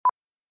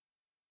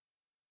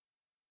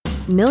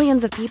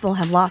Millions of people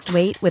have lost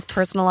weight with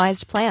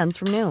personalized plans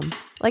from Noom.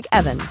 Like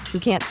Evan, who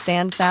can't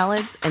stand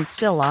salads and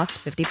still lost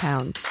 50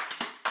 pounds.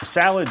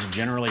 Salads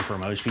generally for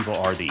most people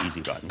are the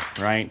easy button,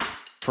 right?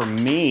 For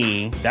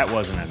me, that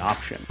wasn't an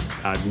option.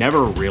 I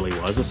never really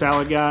was a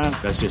salad guy.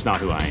 That's just not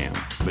who I am.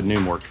 But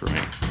Noom worked for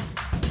me.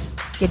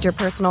 Get your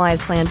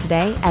personalized plan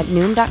today at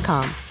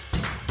Noom.com.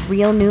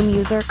 Real Noom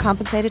user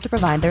compensated to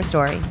provide their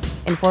story.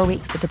 In 4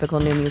 weeks, the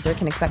typical Noom user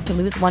can expect to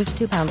lose 1 to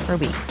 2 pounds per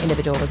week.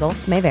 Individual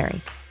results may vary.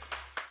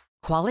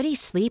 Quality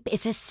sleep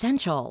is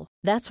essential.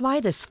 That's why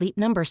the Sleep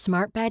Number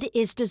Smart Bed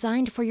is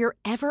designed for your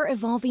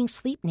ever-evolving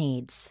sleep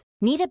needs.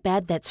 Need a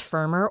bed that's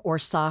firmer or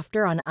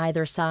softer on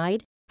either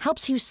side?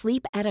 Helps you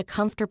sleep at a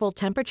comfortable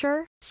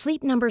temperature?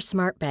 Sleep Number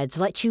Smart Beds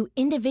let you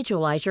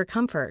individualize your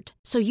comfort,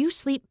 so you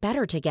sleep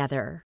better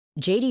together.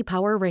 J.D.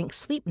 Power ranks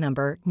Sleep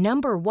Number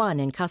number 1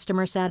 in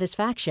customer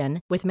satisfaction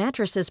with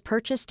mattresses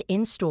purchased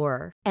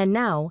in-store. And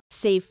now,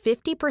 save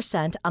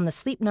 50% on the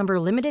Sleep Number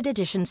Limited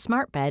Edition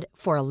Smart Bed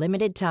for a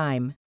limited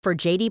time. For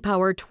J.D.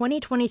 Power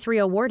 2023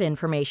 award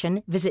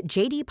information, visit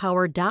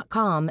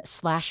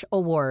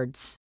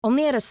jdpower.com/awards.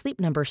 Only at a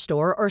Sleep Number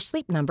store or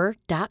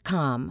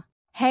sleepnumber.com.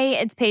 Hey,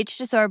 it's Paige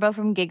DeSorbo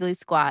from Giggly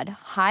Squad.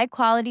 High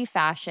quality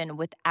fashion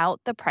without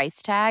the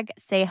price tag.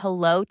 Say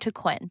hello to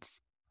Quince.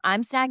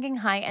 I'm snagging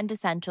high-end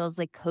essentials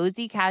like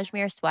cozy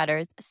cashmere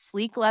sweaters,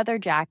 sleek leather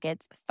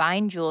jackets,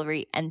 fine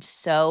jewelry, and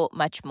so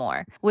much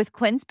more. With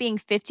Quince being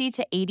 50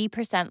 to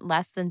 80%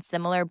 less than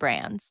similar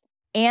brands.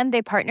 And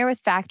they partner with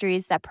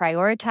factories that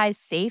prioritize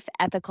safe,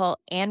 ethical,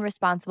 and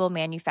responsible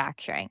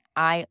manufacturing.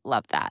 I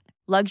love that.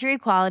 Luxury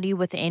quality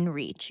within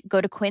reach.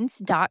 Go to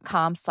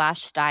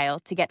quince.com/style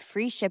to get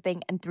free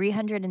shipping and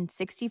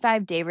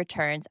 365-day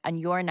returns on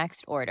your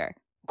next order.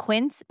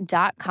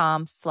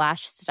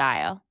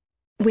 Quince.com/style.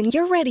 When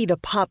you're ready to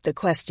pop the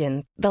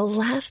question, the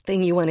last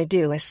thing you want to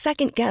do is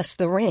second-guess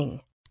the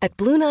ring. At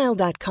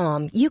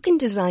BlueNile.com, you can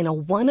design a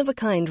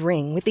one-of-a-kind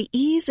ring with the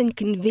ease and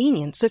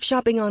convenience of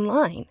shopping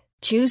online.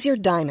 Choose your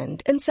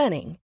diamond and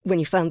setting. When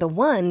you find the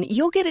one,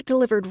 you'll get it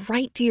delivered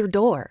right to your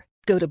door.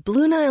 Go to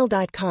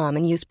BlueNile.com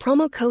and use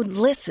promo code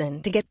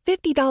LISTEN to get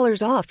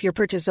 $50 off your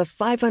purchase of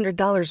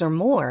 $500 or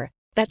more.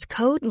 That's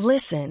code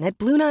LISTEN at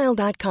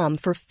BlueNile.com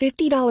for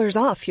 $50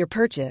 off your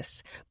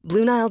purchase.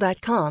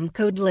 BlueNile.com,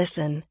 code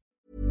LISTEN.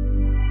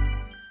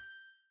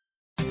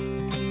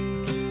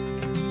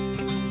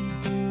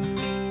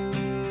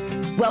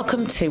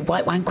 Welcome to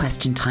White Wine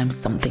Question Time,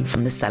 something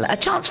from the cellar. A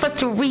chance for us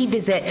to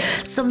revisit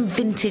some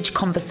vintage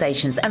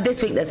conversations. And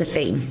this week there's a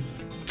theme.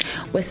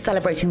 We're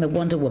celebrating the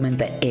Wonder Woman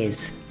that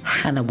is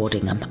Hannah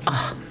Waddingham.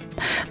 Oh,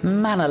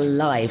 man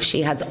alive,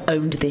 she has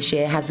owned this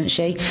year, hasn't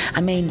she?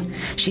 I mean,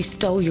 she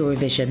stole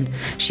Eurovision.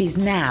 She's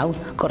now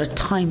got a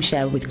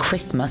timeshare with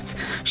Christmas.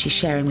 She's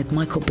sharing with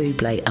Michael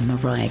Bublé and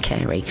Mariah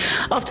Carey.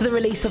 After the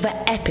release of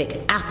her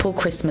epic Apple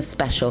Christmas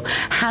special,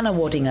 Hannah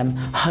Waddingham,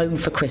 Home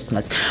for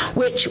Christmas,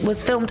 which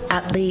was filmed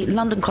at the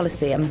London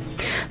Coliseum,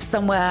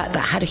 somewhere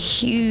that had a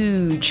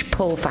huge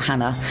pull for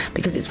Hannah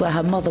because it's where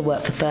her mother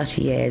worked for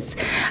 30 years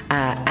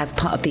as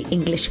part of the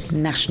English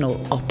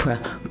National Opera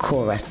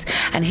Chorus.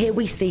 And here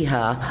we see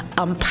her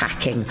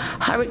unpacking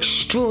her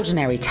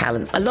extraordinary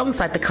talents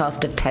alongside the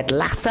cast of Ted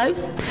Lasso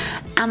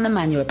and the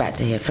man you're about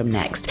to hear from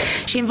next.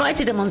 She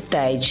invited him on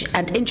stage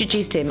and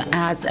introduced him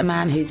as a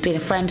man who's been a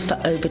friend for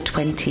over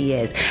 20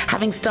 years,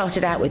 having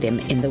started out with him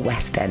in the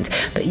West End.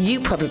 But you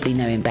probably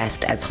know him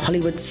best as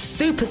Hollywood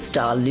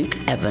superstar Luke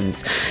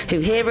Evans, who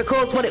here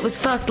recalls what it was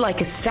first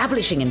like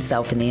establishing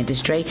himself in the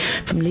industry,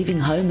 from leaving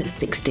home at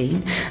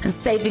 16 and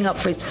saving up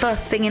for his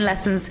first singing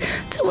lessons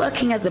to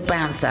working as a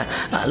bouncer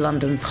at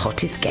London's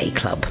hottest gay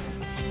club.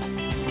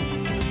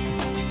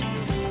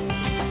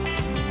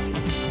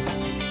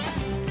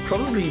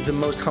 Probably the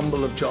most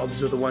humble of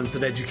jobs are the ones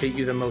that educate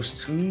you the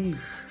most.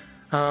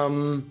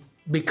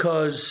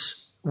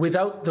 Because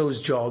without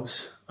those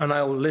jobs, and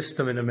I'll list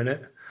them in a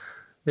minute,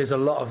 there's a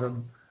lot of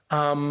them,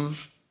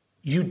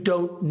 you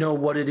don't know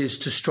what it is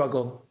to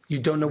struggle. You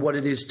don't know what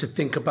it is to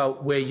think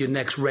about where your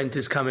next rent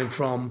is coming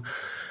from,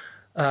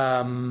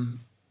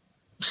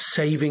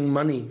 saving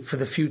money for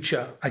the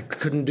future. I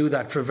couldn't do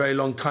that for a very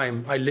long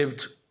time. I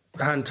lived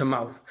hand to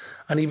mouth.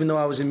 And even though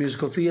I was in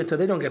musical theatre,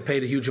 they don't get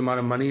paid a huge amount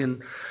of money.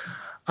 And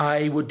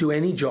I would do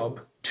any job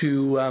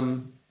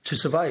to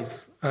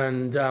survive.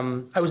 And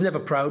I was never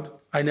proud.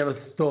 I never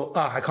thought,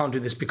 I can't do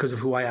this because of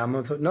who I am.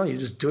 I thought, no, you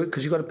just do it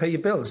because you've got to pay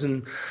your bills.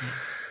 And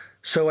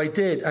so I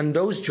did. And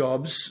those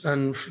jobs,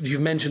 and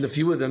you've mentioned a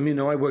few of them, you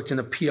know, I worked in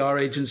a PR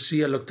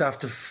agency. I looked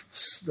after,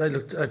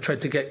 I tried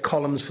to get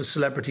columns for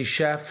celebrity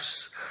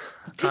chefs.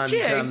 Did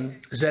you?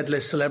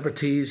 Z-list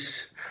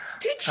celebrities.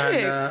 Did you?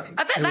 And,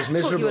 I bet that's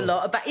taught you a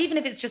lot about, even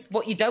if it's just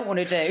what you don't want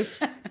to do.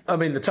 I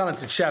mean, the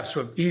talented chefs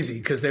were easy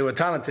because they were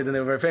talented and they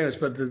were very famous.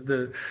 But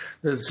the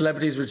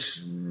celebrities, which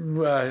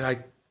I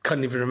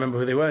couldn't even remember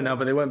who they were now,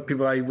 but they weren't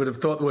people I would have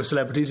thought were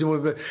celebrities.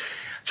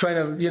 trying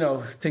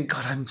to, think,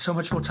 God, I'm so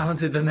much more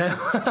talented than them.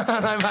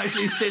 And I'm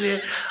actually sitting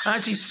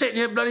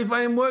here bloody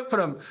finding work for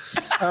them.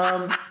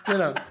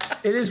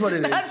 It is what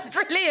it is. That's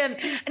brilliant.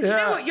 And do you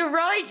know what? You're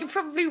right. You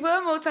probably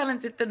were more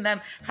talented than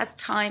them.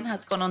 Time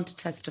has gone on to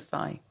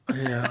testify.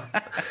 Yeah.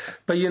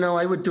 But,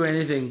 I would do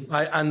anything.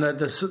 And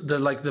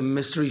the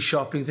mystery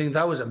shopping thing,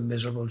 that was a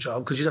miserable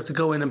job because you'd have to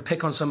go in and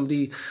pick on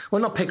somebody.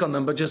 Well, not pick on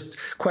them, but just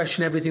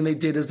question everything they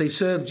did as they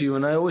served you.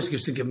 And I always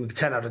used to give them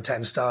 10 out of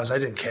 10 stars. I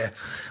didn't care.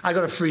 I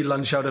got a free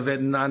lunch out of it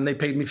and they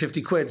paid me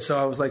 50 quid. So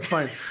I was like,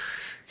 fine.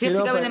 So you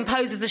have to go in and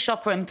pose as a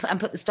shopper and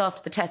put the staff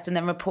to the test and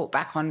then report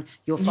back on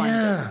your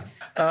findings.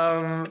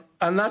 Yeah.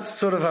 And that's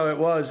sort of how it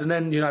was. And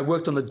then, I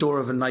worked on the door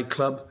of a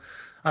nightclub.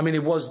 I mean,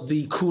 it was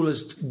the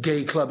coolest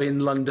gay club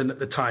in London at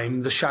the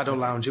time, the Shadow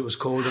Lounge it was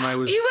called, and I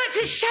was... You worked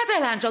at Shadow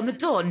Lounge on the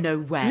door? No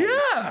way.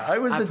 Yeah, I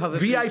was the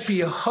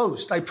VIP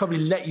host. I'd probably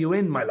let you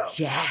in, my love.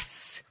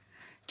 Yes.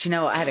 Do you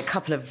know what? I had a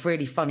couple of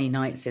really funny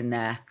nights in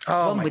there.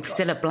 One with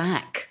Cellar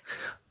Black.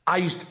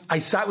 I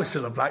sat with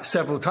Cellar Black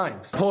several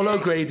times. Paul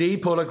O'Grady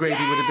would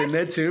have been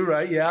there too,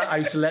 right? Yeah, I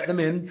used to let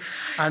them in.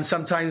 And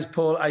sometimes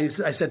I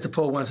said to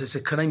Paul once, I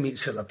said, can I meet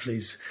Cellar,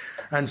 please?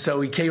 And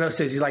so he came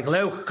upstairs. He's like,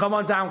 Lou, come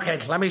on down,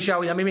 kid. Let me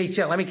show you. Let me meet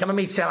you. Let me come and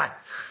meet Cellar.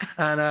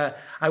 And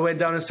I went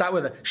down and sat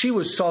with her. She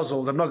was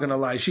sozzled, I'm not going to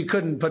lie. She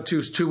couldn't put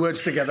two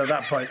words together at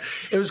that point.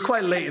 It was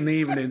quite late in the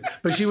evening,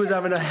 but she was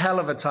having a hell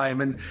of a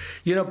time. And,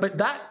 but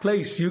that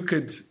place, you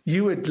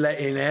would let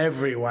in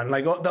everyone.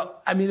 Like,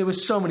 there were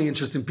so many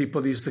interesting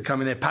people that used to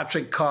come in there.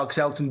 Patrick Cox,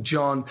 Elton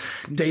John,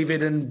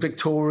 David and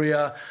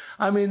Victoria.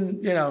 I mean,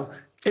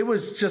 it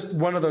was just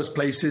one of those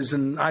places,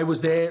 and I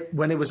was there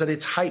when it was at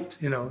its height,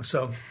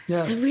 so,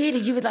 yeah. So really,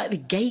 you were like the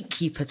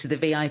gatekeeper to the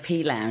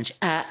VIP lounge.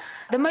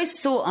 The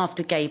most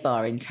sought-after gay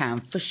bar in town,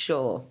 for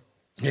sure.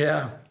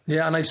 Yeah,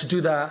 and I used to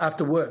do that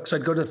after work. So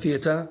I'd go to the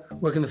theatre,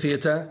 work in the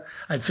theatre,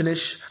 I'd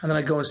finish, and then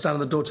I'd go and stand on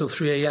the door till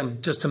 3 a.m.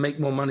 just to make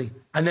more money.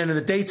 And then in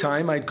the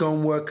daytime, I'd go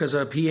and work as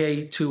a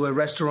PA to a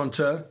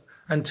restaurateur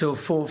until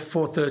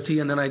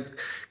 4:30, and then I'd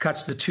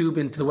catch the tube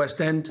into the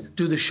West End,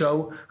 do the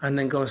show, and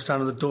then go and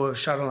stand on the door of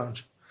Shadow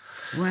Lounge.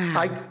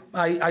 Wow.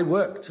 I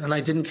worked and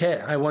I didn't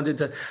care. I wanted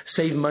to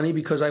save money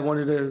because I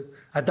wanted to...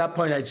 At that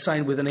point, I'd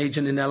signed with an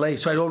agent in LA.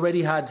 So I'd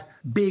already had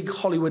big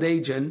Hollywood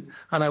agent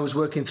and I was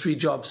working 3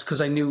 jobs because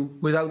I knew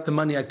without the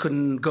money, I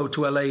couldn't go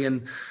to LA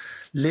and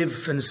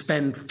live and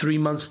spend 3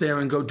 months there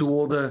and go do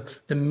all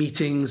the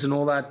meetings and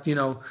all that,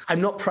 I'm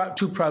not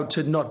too proud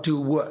to not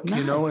do work,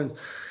 and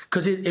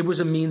because it was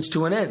a means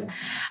to an end.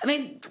 I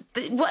mean,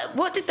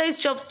 what did those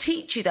jobs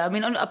teach you, though? I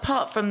mean,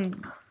 apart from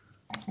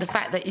the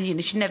fact that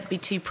you should never be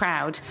too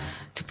proud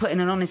to put in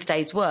an honest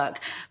day's work,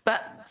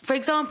 but for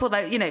example,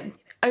 though,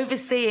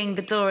 overseeing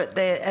the door at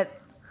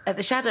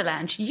the Shadow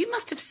Lounge, you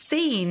must have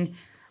seen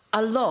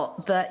a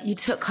lot that you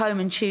took home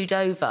and chewed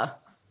over.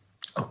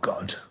 Oh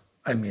God,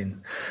 I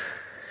mean,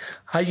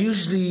 I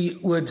usually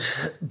would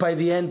by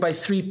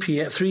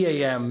 3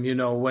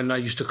 a.m. When I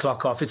used to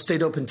clock off, it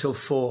stayed up until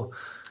 4.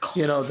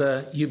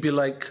 You'd be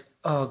like,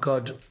 oh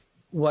God,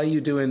 why are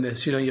you doing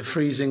this? You're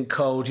freezing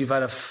cold. You've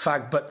had a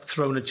fag butt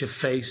thrown at your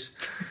face.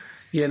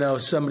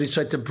 Somebody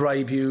tried to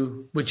bribe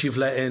you, which you've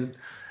let in.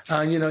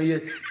 And,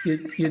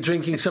 you're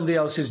drinking somebody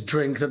else's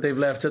drink that they've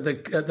left at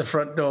the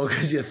front door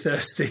because you're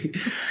thirsty.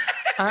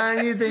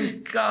 And you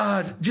think,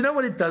 God, do you know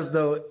what it does,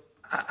 though?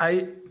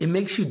 It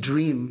makes you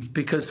dream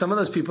because some of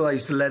those people I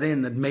used to let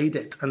in had made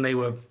it and they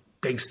were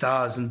big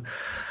stars. And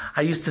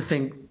I used to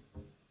think,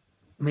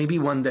 maybe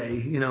one day,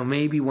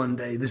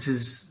 this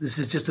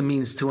is just a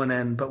means to an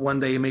end. But one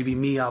day, maybe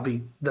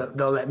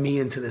they'll let me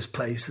into this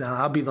place.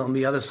 I'll be on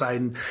the other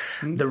side,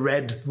 and the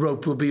red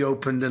rope will be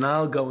opened, and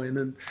I'll go in.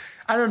 And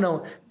I don't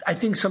know. I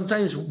think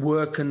sometimes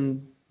work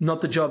and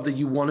not the job that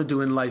you want to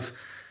do in life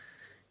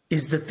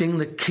is the thing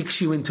that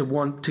kicks you into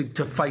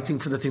to fighting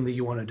for the thing that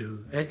you want to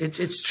do.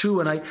 It's true,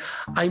 and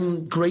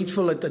I'm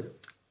grateful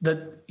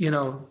that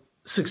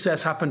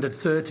success happened at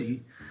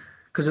 30.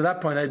 Because at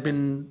that point, I'd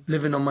been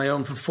living on my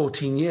own for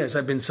 14 years.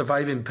 I've been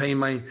surviving, paying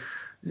my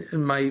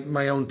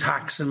own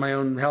tax and my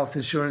own health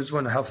insurance.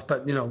 Well, not health,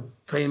 but,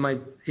 paying my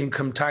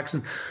income tax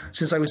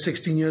since I was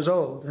 16 years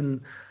old.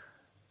 And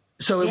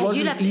so it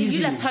wasn't easy.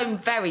 You left home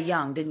very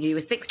young, didn't you? You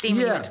were 16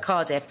 when you went to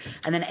Cardiff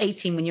and then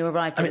 18 when you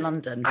arrived in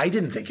London. I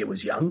didn't think it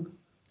was young.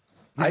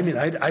 I mean,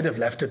 I'd have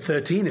left at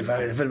 13 if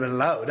it had been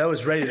allowed. I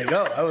was ready to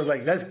go. I was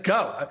like, let's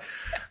go.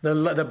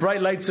 The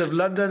bright lights of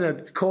London are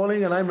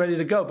calling and I'm ready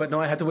to go. But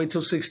no, I had to wait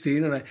till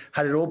 16 and I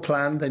had it all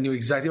planned. I knew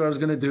exactly what I was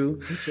going to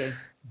do. Did you?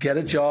 Get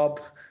a job,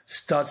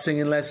 start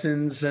singing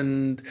lessons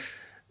and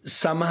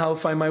somehow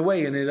find my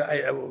way. And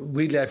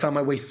I found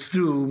my way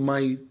through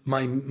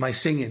my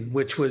singing,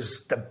 which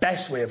was the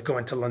best way of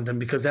going to London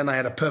because then I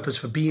had a purpose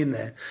for being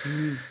there.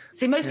 Mm.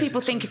 See, most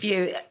people think of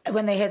you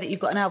when they hear that you've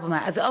got an album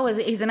out as,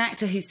 he's an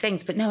actor who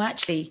sings. But no,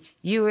 actually,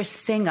 you were a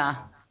singer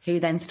who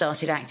then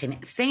started acting.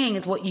 Singing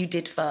is what you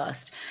did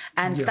first.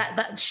 And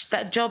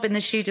that job in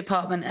the shoe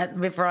department at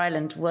River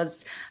Island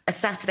was a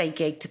Saturday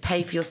gig to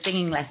pay for your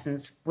singing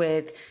lessons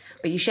with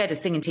you shared a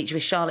singing teacher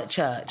with Charlotte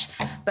Church,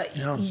 but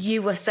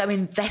you were so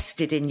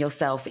invested in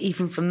yourself,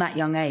 even from that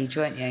young age,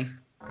 weren't you?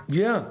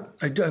 Yeah,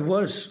 I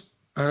was.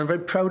 And I'm very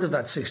proud of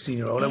that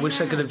 16-year-old. I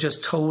wish I could have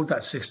just told that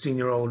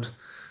 16-year-old,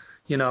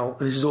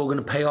 this is all going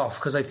to pay off.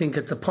 Because I think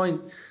at the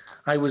point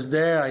I was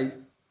there, I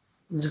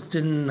just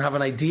didn't have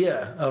an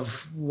idea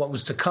of what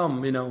was to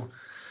come,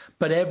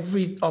 But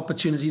every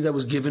opportunity that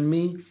was given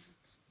me,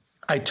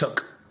 I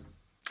took.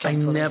 I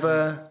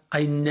never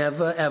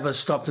ever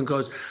stopped and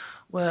goes,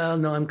 well,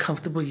 no, I'm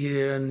comfortable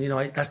here. And,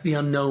 that's the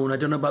unknown. I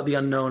don't know about the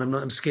unknown.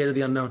 I'm scared of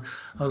the unknown.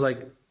 I was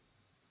like,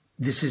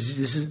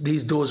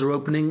 these doors are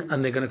opening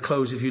and they're going to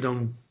close if you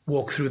don't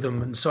walk through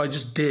them. And so I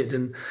just did.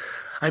 And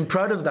I'm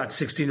proud of that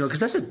 16-year-old, because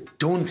that's a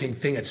daunting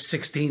thing at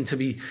 16 to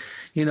be,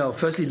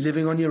 firstly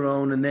living on your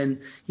own, and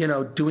then,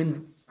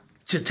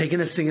 just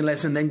taking a singing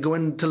lesson, then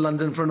going to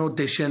London for an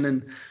audition,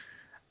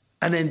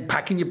 and then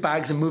packing your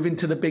bags and moving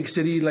to the big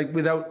city, like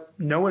without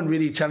no one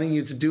really telling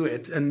you to do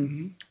it.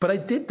 But I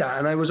did that,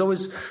 and I was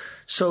always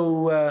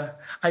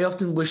I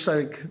often wish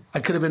I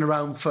could have been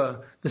around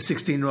for the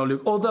 16-year-old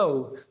Luke.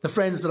 Although the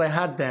friends that I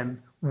had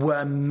then were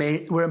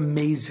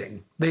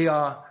amazing. They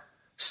are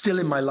still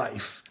in my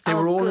life. They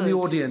were all in the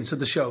audience at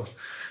the show.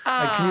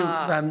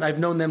 I've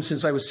known them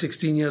since I was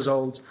 16 years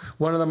old.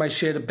 One of them I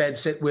shared a bed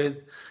sit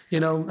with,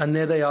 and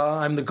there they are.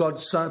 I'm the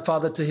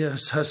godfather to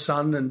her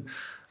son,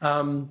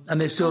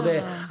 and they're still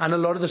there. And a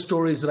lot of the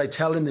stories that I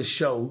tell in this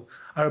show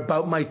are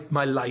about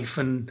my life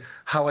and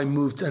how I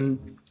moved,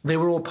 and they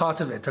were all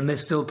part of it, and they're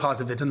still part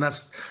of it. And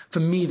that's,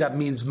 for me, that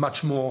means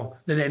much more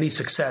than any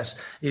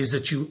success, is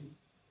that you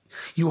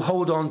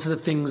hold on to the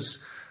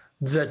things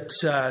that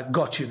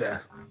got you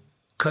there.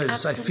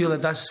 Because I feel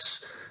that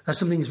that's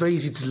something that's very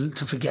easy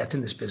to forget in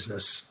this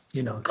business.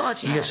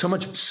 God, yeah. You get so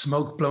much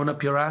smoke blown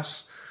up your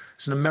ass.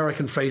 It's an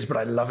American phrase, but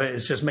I love it. It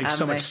just makes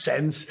so much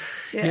sense.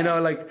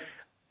 Yeah.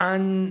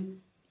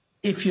 And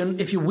if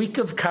you're weak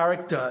of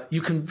character,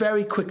 you can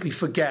very quickly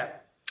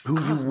forget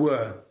who you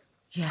were.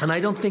 Yeah. And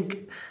I don't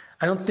think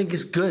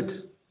it's good.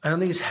 I don't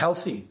think it's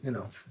healthy,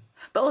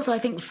 But also I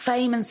think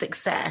fame and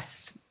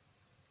success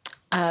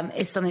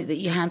is something that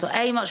you handle,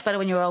 A, much better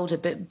when you're older,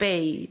 but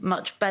B,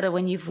 much better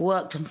when you've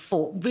worked and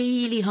fought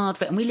really hard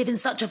for it. And we live in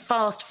such a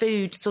fast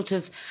food sort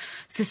of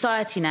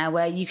society now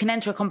where you can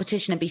enter a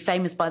competition and be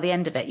famous by the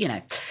end of it,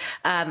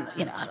 I'm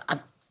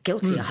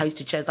guilty. I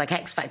hosted shows like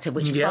X Factor,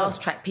 which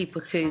fast-track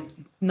people to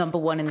number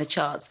one in the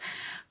charts.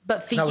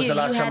 But for you, that was the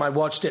last time I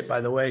watched it,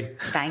 by the way.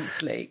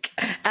 Thanks, Luke.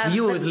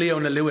 You were with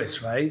Leona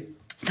Lewis, right?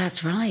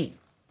 That's right.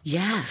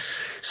 Yeah.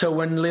 So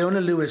when Leona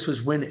Lewis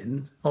was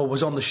winning, or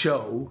was on the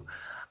show,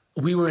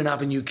 we were in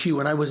Avenue Q,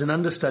 and I was an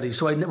understudy,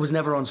 so I was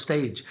never on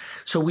stage.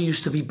 So we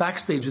used to be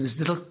backstage with this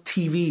little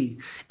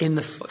TV in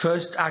the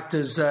first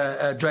actor's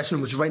dressing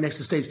room, which was right next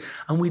to the stage,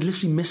 and we'd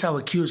literally miss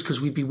our cues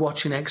because we'd be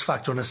watching X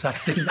Factor on a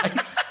Saturday night.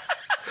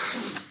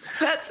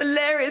 That's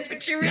hilarious,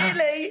 but you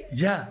really...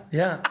 Yeah.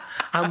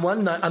 And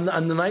one night,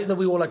 and the night that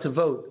we all had to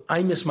vote,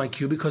 I missed my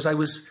cue because I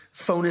was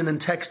phoning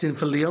and texting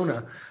for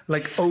Leona,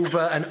 over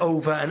and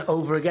over and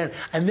over again.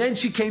 And then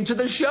she came to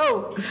the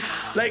show.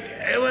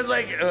 I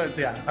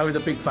was a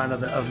big fan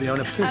of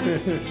Leona.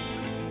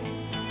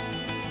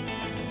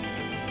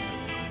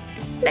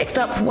 Next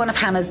up, one of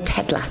Hannah's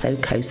Ted Lasso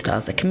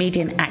co-stars, a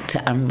comedian,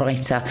 actor and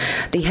writer,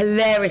 the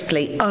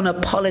hilariously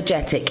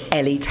unapologetic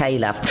Ellie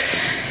Taylor.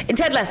 In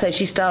Ted Lasso,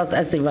 she stars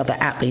as the rather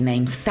aptly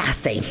named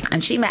Sassy,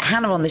 and she met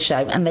Hannah on the show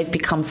and they've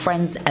become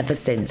friends ever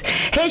since.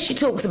 Here she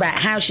talks about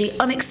how she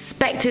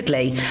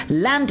unexpectedly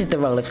landed the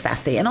role of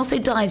Sassy and also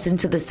dives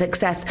into the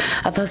success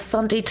of her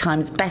Sunday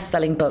Times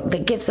best-selling book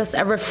that gives us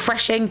a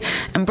refreshing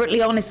and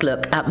brutally honest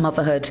look at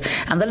motherhood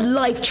and the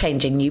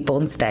life-changing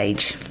newborn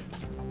stage.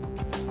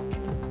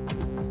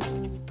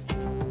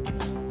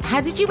 How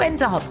did you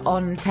end up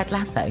on Ted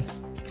Lasso?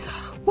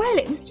 Well,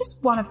 it was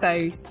just one of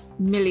those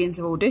millions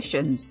of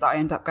auditions that I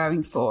ended up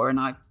going for, and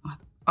I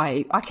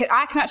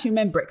can actually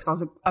remember it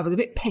because I was a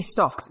bit pissed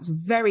off because it was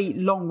a very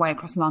long way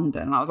across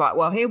London, and I was like,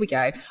 well, here we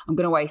go. I'm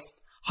going to waste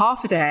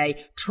half a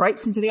day,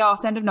 traipse into the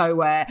arse end of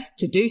nowhere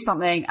to do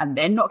something and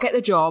then not get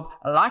the job,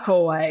 like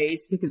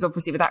always, because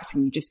obviously with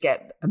acting you just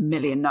get a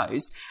million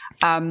no's.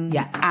 And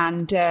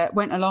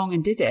went along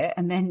and did it,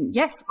 and then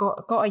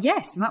got a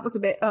yes, and that was a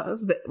bit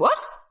what?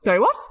 Sorry,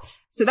 what?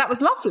 So that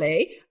was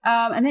lovely.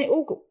 And then it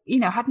all,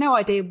 had no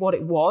idea what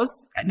it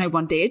was. No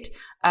one did.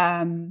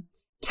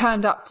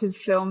 Turned up to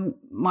film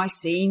my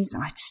scenes,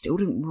 and I still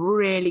didn't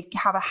really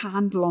have a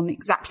handle on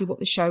exactly what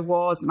the show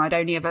was. And I'd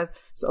only ever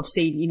sort of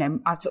seen,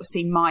 I'd sort of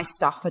seen my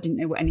stuff. I didn't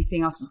know what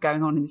anything else was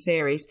going on in the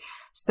series.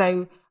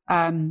 So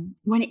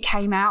when it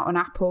came out on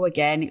Apple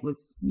again, it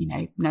was,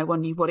 no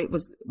one knew what it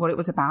was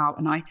about.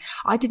 And I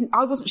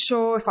wasn't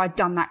sure if I'd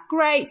done that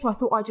great. So I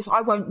thought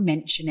I won't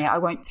mention it. I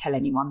won't tell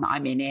anyone that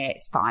I'm in it.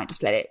 It's fine.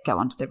 Just let it go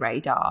under the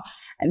radar.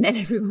 And then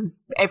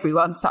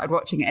everyone started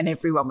watching it and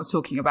everyone was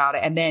talking about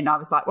it. And then I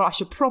was like, well, I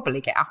should probably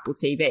get Apple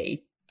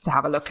TV to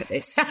have a look at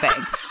this thing.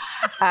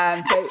 So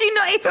have you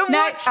not even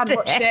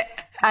watched it?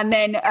 And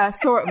then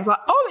saw it and was like,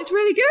 oh, it's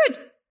really good.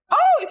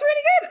 oh, it's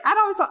really good. And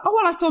I was like, oh,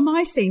 well, I saw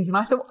my scenes and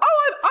I thought,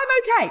 oh,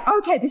 I'm okay.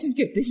 Okay, this is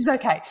good. This is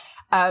okay.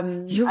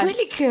 You're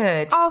really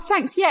good. Oh,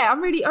 thanks. Yeah,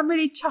 I'm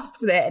really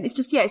chuffed with it. And it's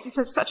just,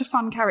 it's such a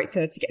fun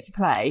character to get to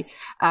play.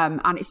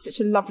 And it's such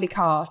a lovely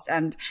cast.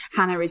 And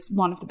Hannah is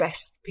one of the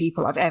best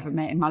people I've ever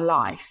met in my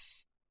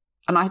life.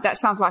 And that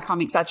sounds like I'm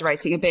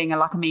exaggerating and being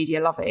a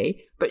media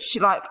lovey, but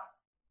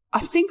I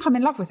think I'm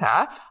in love with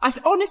her. I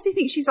honestly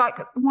think she's like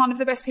one of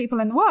the best people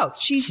in the world.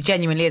 She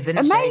genuinely is,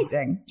 isn't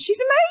amazing. she?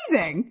 She's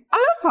amazing.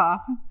 I love her.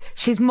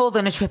 She's more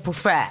than a triple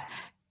threat.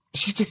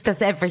 She just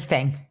does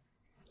everything.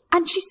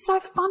 And she's so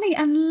funny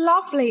and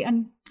lovely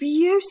and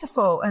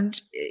beautiful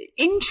and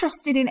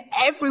interested in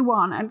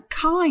everyone and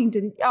kind.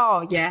 And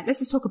oh, yeah, let's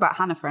just talk about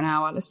Hannah for an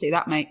hour. Let's do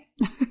that, mate.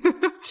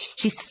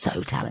 She's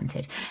so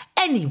talented.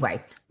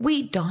 Anyway,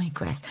 we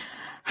digress.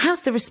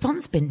 How's the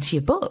response been to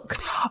your book?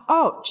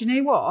 Oh, do you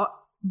know what?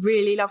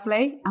 Really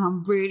lovely. And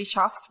I'm really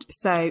chuffed.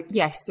 So,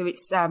 yes, so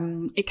it's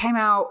it came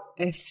out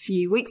a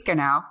few weeks ago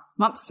now,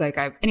 months or so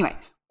ago. Anyway,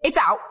 it's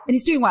out and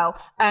it's doing well.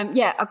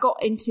 I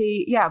got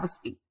into, I was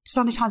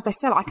Sunday Times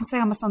bestseller. I can say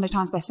I'm a Sunday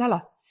Times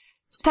bestseller.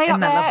 Stayed up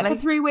there for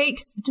 3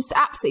 weeks, just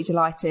absolutely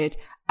delighted.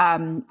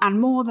 And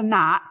more than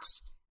that,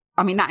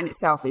 I mean, that in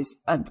itself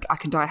is, I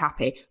can die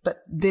happy.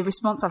 But the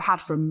response I've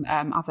had from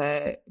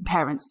other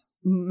parents,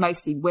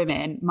 mostly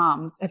women,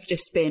 mums, it's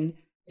just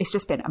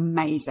been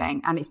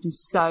amazing. And it's been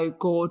so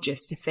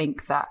gorgeous to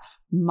think that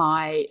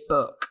my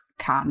book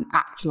can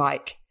act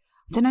like,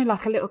 I don't know,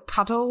 like a little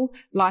cuddle,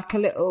 like a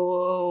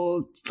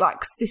little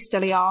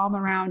sisterly arm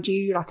around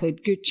you, like a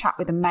good chat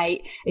with a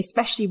mate,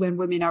 especially when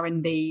women are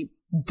in the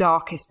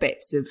darkest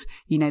bits of,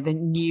 the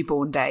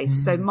newborn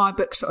days. So my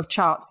book sort of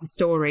charts the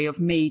story of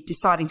me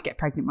deciding to get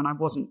pregnant when I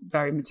wasn't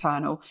very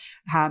maternal,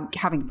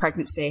 having a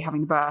pregnancy,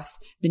 having a birth,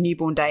 the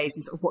newborn days,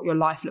 and sort of what your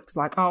life looks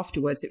like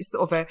afterwards. It's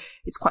sort of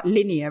it's quite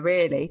linear,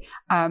 really.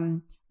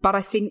 But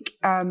I think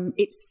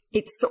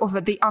it's sort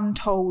of the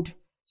untold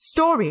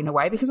story in a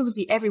way, because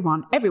obviously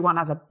everyone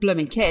has a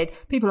blooming kid.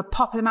 People are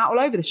popping them out all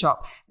over the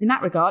shop. In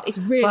that regard, it's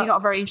really not a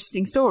very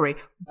interesting story.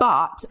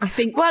 But I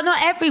think, well,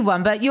 not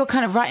everyone, but you're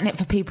kind of writing it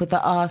for people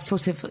that are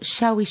sort of,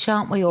 shall we,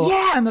 shan't we, or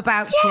I'm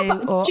about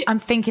to, or I'm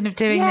thinking of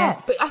doing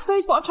this. But I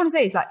suppose what I'm trying to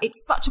say is that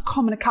it's such a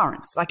common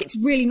occurrence. Like, it's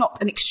really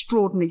not an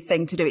extraordinary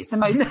thing to do. It's the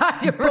most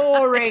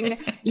boring,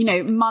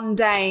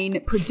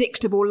 mundane,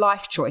 predictable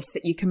life choice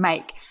that you can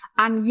make.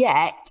 And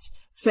yet,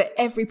 for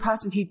every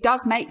person who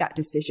does make that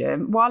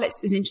decision, while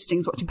it's as interesting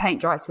as watching paint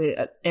dry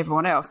to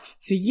everyone else,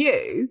 for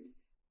you,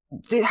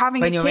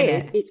 having a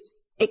kid,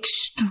 it's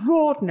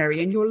extraordinary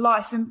and your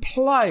life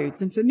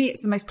implodes. And for me,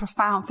 it's the most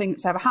profound thing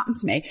that's ever happened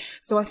to me.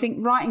 So I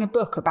think writing a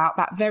book about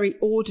that very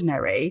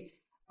ordinary,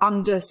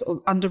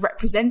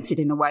 underrepresented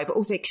in a way, but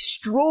also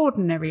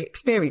extraordinary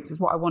experience is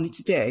what I wanted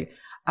to do.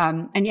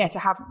 To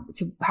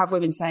have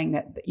women saying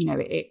that,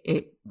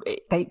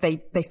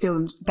 they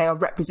feel they are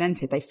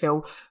represented, they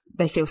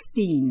feel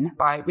seen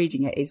by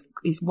reading it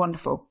is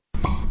wonderful.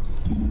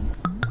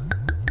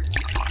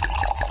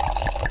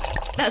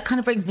 That kind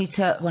of brings me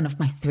to one of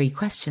my 3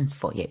 questions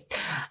for you,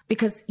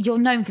 because you're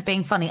known for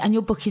being funny and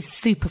your book is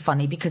super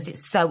funny because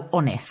it's so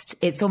honest.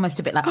 It's almost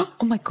a bit like,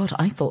 oh my God,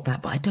 I thought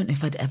that, but I don't know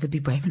if I'd ever be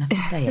brave enough to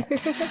say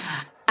it.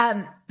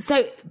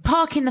 So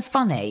parking the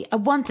funny, I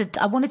wanted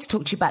to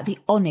talk to you about the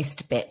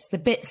honest bits, the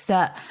bits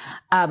that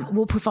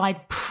will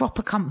provide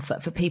proper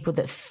comfort for people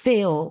that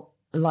feel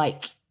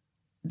like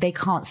they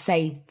can't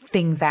say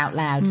things out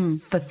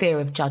loud for fear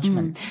of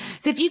judgment.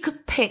 So if you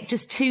could pick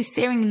just 2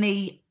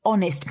 searingly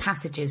honest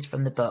passages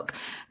from the book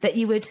that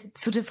you would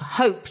sort of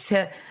hope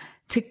to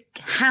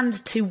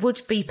hand to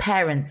would-be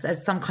parents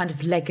as some kind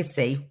of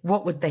legacy,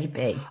 what would they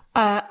be?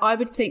 I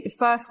would think the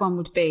first one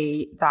would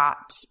be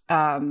that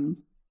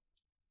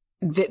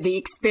the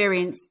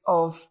experience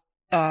of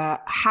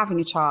having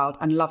a child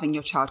and loving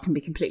your child can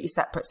be completely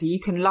separate. So you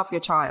can love your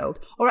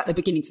child, or at the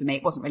beginning for me,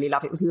 it wasn't really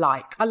love, it was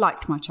I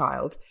liked my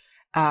child.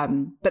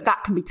 But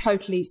that can be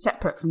totally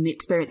separate from the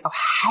experience of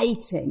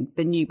hating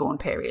the newborn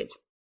period.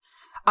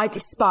 I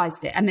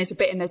despised it. And there's a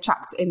bit in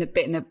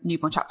the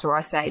newborn chapter where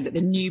I say that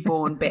the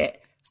newborn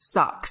bit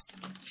sucks.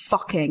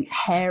 Fucking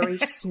hairy,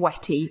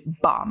 sweaty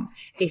bum.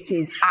 It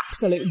is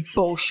absolute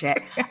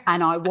bullshit.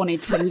 And I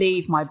wanted to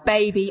leave my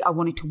baby. I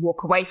wanted to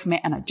walk away from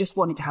it. And I just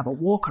wanted to have a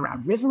walk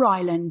around River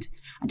Island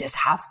and just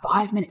have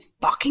 5 minutes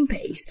fucking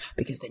peace,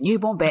 because the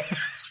newborn bit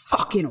is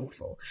fucking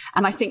awful.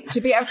 And I think to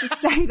be able to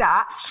say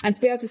that, and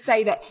to be able to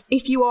say that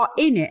if you are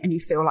in it and you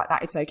feel like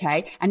that, it's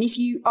okay. And if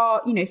you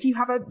are, if you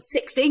have a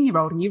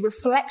 16-year-old and you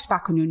reflect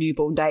back on your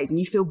newborn days and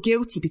you feel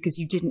guilty because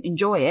you didn't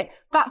enjoy it,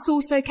 that's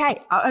also okay.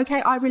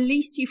 Okay, I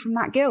release you from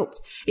that guilt.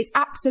 It's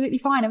absolutely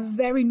fine and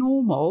very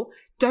normal.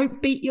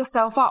 Don't beat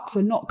yourself up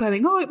for not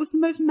going, it was the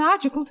most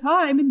magical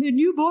time in the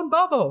newborn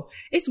bubble.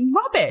 It's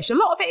rubbish. A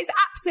lot of it is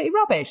absolutely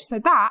rubbish. So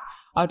that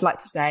I'd like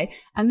to say.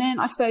 And then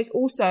I suppose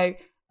also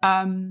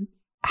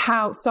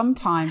how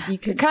sometimes you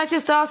can I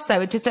just ask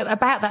though, just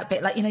about that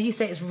bit, like, you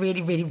say it's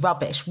really, really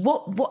rubbish.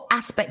 What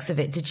aspects of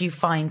it did you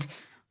find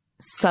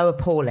so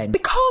appalling?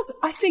 Because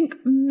I think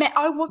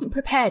I wasn't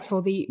prepared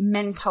for the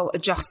mental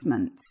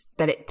adjustment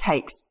that it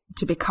takes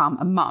to become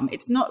a mum.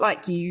 It's not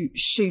like you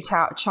shoot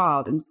out a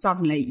child and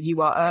suddenly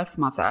you are Earth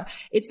Mother.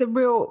 It's a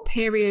real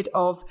period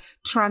of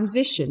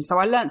transition. So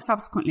I learned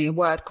subsequently a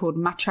word called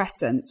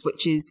matrescence,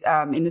 which is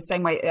in the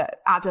same way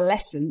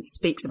adolescence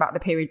speaks about the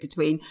period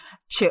between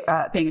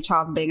being a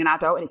child and being an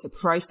adult. And it's a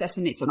process,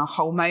 and it's on a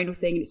hormonal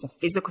thing, and it's a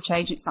physical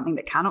change. It's something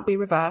that cannot be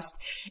reversed.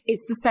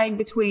 It's the same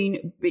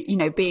between,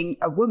 being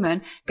a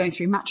woman going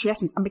through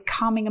matrescence and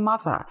becoming a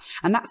mother.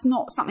 And that's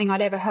not something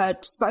I'd ever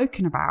heard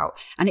spoken about.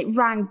 And it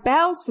rang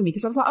bells for me,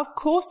 because I was like, of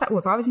course that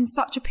was. I was in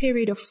such a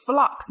period of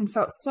flux and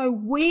felt so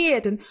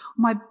weird, and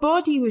my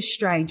body was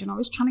strange, and I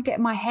was trying to get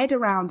my head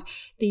around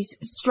these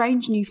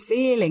strange new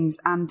feelings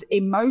and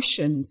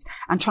emotions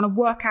and trying to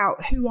work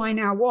out who I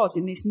now was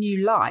in this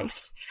new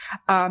life.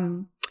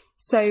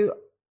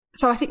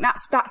 So I think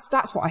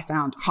that's what I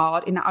found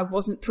hard, in that I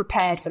wasn't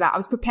prepared for that. I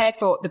was prepared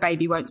for the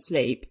baby won't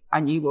sleep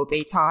and you will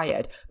be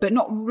tired, but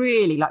not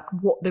really like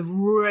what the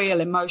real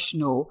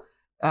emotional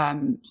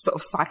sort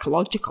of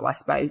psychological, I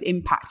suppose,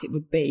 impact it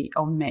would be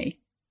on me.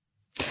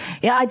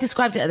 Yeah, I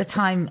described it at the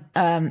time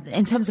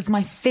in terms of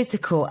my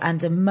physical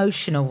and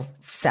emotional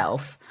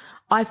self.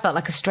 I felt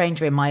like a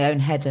stranger in my own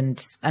head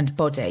and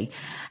body.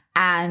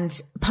 And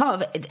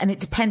part of it, and it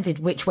depended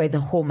which way the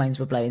hormones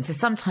were blowing. So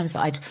sometimes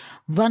I'd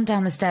run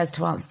down the stairs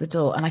to answer the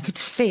door and I could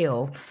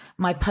feel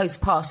my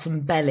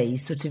postpartum belly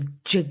sort of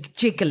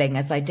jiggling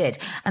as I did.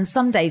 And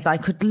some days I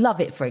could love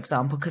it, for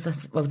example, because I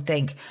would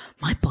think,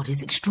 my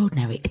body's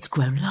extraordinary. It's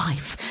grown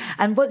life.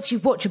 And once you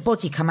watch your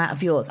body come out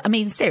of yours, I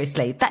mean,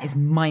 seriously, that is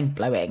mind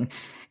blowing.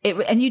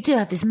 And you do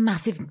have this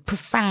massive,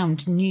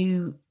 profound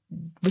new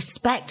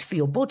respect for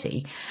your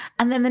body.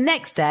 And then the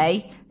next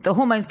day, the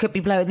hormones could be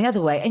blowing the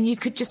other way, and you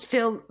could just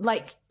feel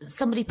like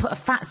somebody put a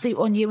fat suit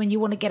on you and you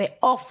want to get it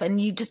off,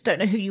 and you just don't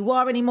know who you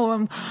are anymore.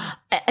 And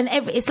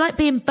it's like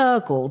being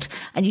burgled,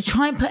 and you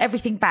try and put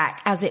everything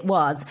back as it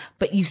was,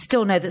 but you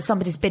still know that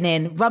somebody's been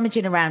in,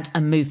 rummaging around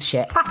and moved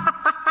shit.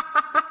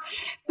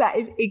 That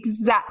is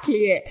exactly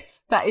it.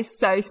 That is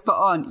so spot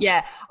on.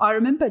 Yeah. I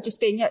remember just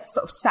being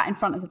sort of sat in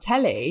front of the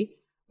telly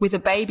with a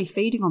baby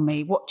feeding on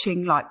me,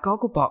 watching like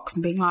Gogglebox,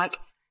 and being like,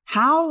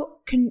 how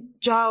can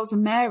Giles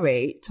and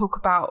Mary talk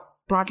about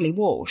Bradley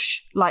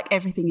Walsh like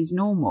everything is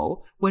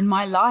normal when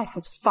my life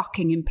has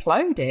fucking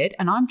imploded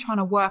and I'm trying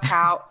to work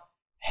out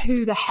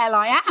who the hell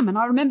I am? And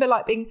I remember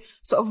like being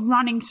sort of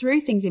running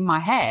through things in my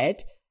head,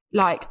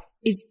 like,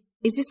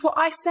 is this what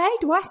I say?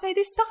 Do I say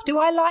this stuff? Do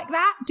I like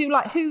that? Do you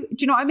know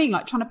what I mean?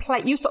 Like trying to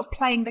play, you're sort of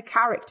playing the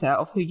character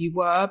of who you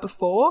were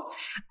before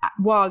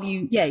while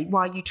you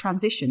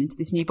transition into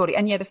this new body.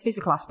 And yeah, the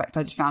physical aspect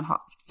I did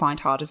find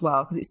hard as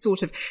well, because it's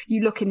sort of,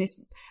 you look in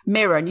this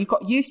mirror and you've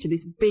got used to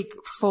this big,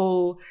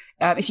 full,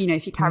 if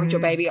you carried your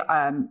baby,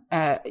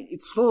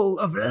 full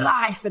of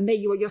life, and there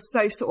you are, you're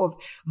so sort of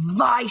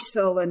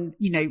vital and,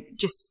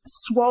 just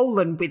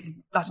swollen with,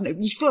 I don't know,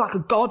 you feel like a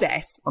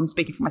goddess. I'm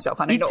speaking for myself.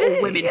 I know not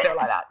all women feel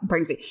like that in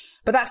pregnancy,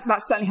 but that's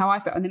certainly how I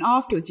felt. And then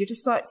afterwards, you're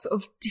just like sort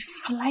of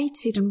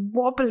deflated and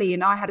wobbly.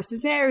 And I had a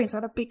cesarean, so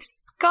I had a big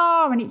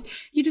scar, and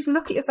you just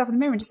look at yourself in the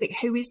mirror and just think,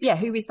 who is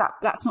that?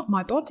 That's not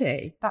my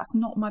body. That's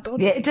not my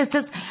body. Yeah, it just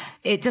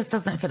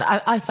doesn't feel,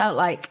 I felt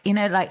like,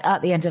 like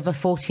at the end of a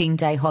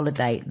 14-day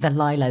holiday, the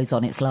Lilo's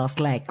on its last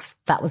legs.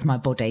 That was my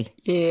body.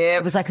 Yeah.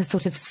 It was like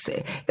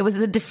it was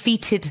a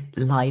defeated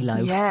Lilo.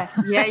 Yeah.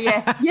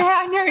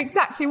 I know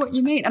exactly what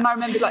you mean. And I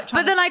remember but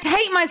then I'd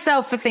hate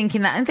myself for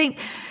thinking that and think,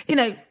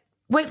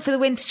 wait for the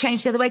wind to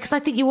change the other way. Because I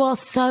think you are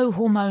so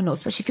hormonal,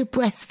 especially if you're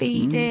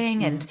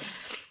breastfeeding and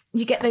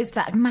you get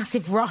that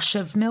massive rush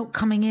of milk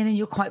coming in and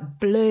you're quite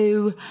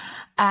blue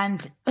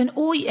and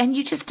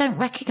you just don't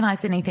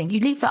recognize anything.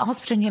 You leave that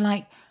hospital and you're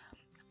like,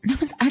 no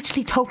one's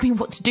actually told me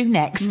what to do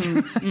next.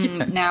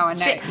 Now I know.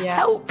 Shit, yeah.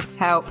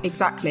 Help.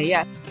 Exactly.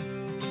 Yeah.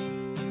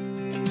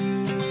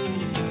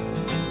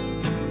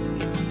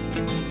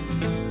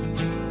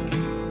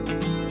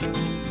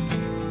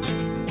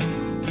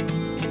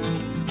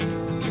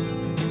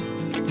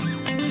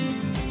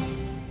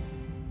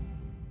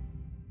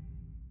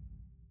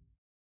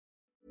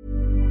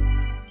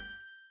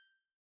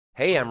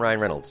 Hey, I'm Ryan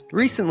Reynolds.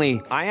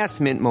 Recently, I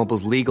asked Mint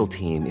Mobile's legal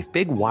team if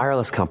big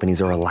wireless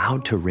companies are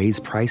allowed to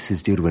raise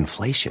prices due to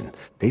inflation.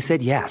 They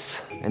said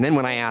yes. And then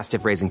when I asked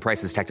if raising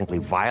prices technically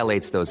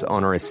violates those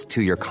onerous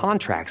 2-year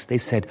contracts, they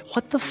said,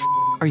 what the f***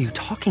 are you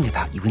talking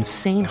about, you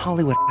insane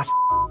Hollywood ass f-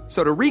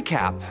 So to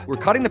recap, we're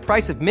cutting the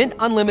price of Mint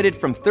Unlimited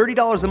from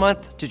 $30 a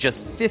month to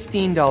just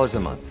 $15 a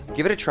month.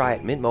 Give it a try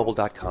at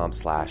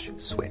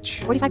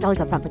mintmobile.com/switch. $45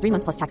 up front for 3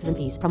 months plus taxes and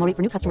fees. Promo rate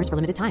for new customers for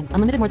limited time.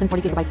 Unlimited more than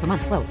 40 gigabytes per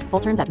month. Slows full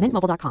terms at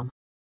mintmobile.com.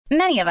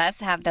 Many of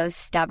us have those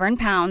stubborn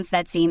pounds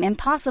that seem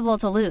impossible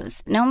to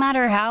lose, no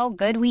matter how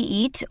good we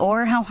eat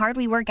or how hard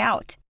we work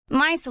out.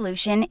 My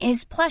solution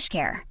is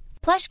PlushCare.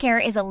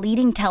 PlushCare is a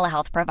leading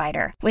telehealth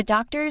provider with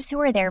doctors who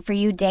are there for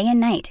you day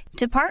and night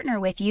to partner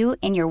with you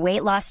in your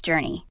weight loss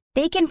journey.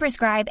 They can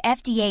prescribe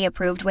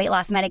FDA-approved weight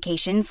loss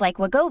medications like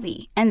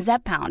Wegovy and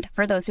Zepbound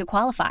for those who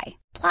qualify.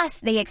 Plus,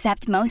 they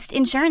accept most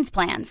insurance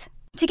plans.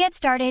 To get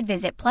started,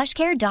 visit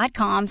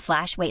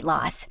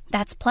plushcare.com/weightloss.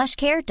 That's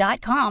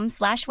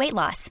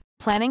plushcare.com/weightloss.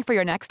 Planning for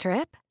your next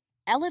trip?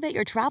 Elevate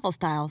your travel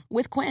style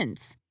with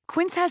Quince.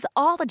 Quince has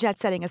all the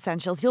jet-setting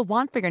essentials you'll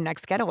want for your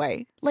next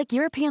getaway, like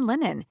European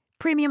linen,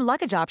 premium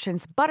luggage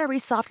options, buttery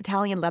soft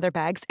Italian leather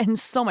bags, and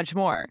so much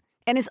more.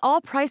 And is all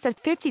priced at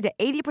 50 to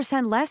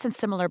 80% less than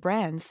similar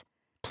brands.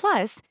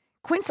 Plus,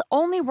 Quince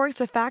only works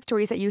with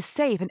factories that use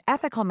safe and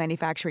ethical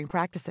manufacturing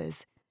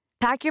practices.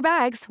 Pack your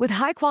bags with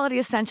high-quality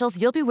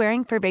essentials you'll be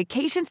wearing for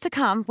vacations to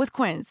come with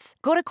Quince.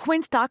 Go to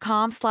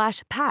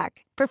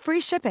quince.com/pack for free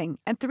shipping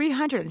and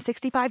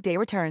 365-day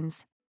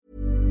returns.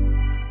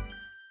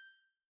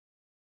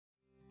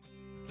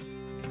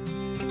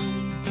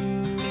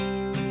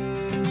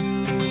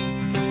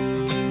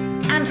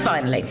 And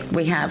finally,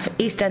 we have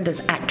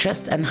EastEnders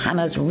actress and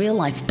Hannah's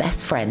real-life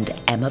best friend,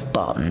 Emma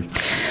Barton.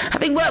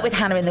 Having worked with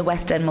Hannah in the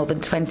West End more than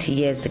 20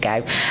 years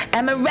ago,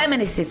 Emma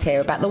reminisces here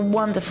about the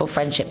wonderful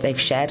friendship they've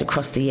shared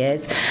across the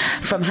years,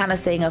 from Hannah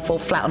seeing her fall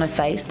flat on her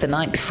face the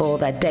night before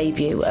their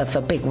debut of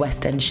a big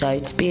West End show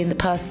to being the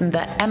person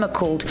that Emma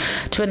called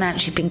to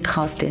announce she'd been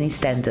cast in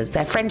EastEnders.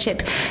 Their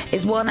friendship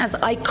is one as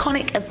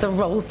iconic as the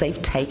roles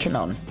they've taken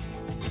on.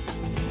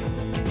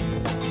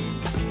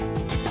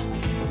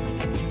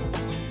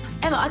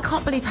 Emma, I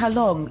can't believe how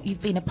long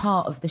you've been a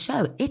part of the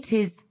show. It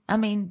is,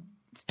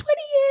 it's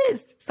 20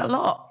 years. It's a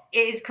lot.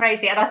 It is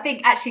crazy. And I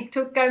think actually,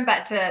 going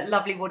back to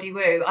Lovely Waddy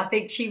Woo, I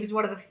think she was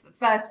one of the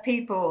first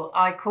people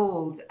I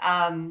called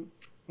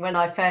when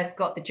I first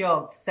got the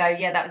job. So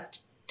yeah, that was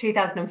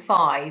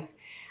 2005.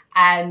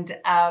 And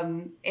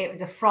it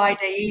was a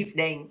Friday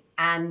evening.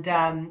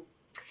 And,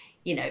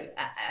 you know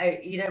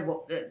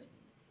what the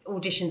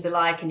auditions are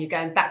like, and you're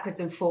going backwards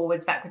and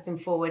forwards.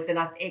 And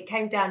it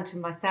came down to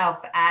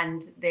myself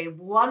and the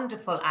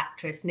wonderful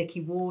actress,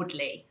 Nikki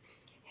Wardley,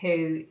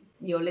 who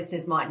your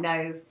listeners might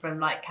know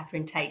from like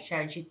Catherine Tate's show,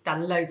 and she's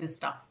done loads of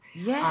stuff.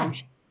 Yeah.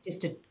 She's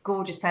just a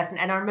gorgeous person.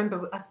 And I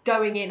remember us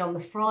going in on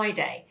the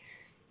Friday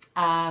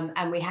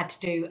and we had to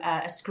do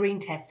a screen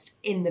test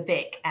in the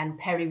Vic, and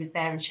Perry was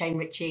there and Shane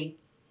Ritchie.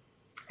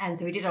 And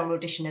so we did our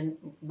audition and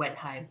went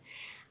home.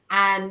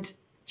 And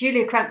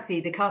Julia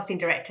Crampsey, the casting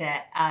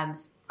director,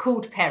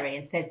 called Perry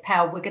and said,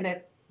 "Pal,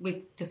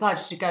 we've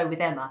decided to go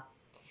with Emma."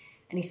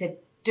 And he said,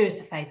 "Do us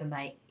a favour,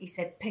 mate." He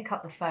said, "Pick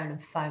up the phone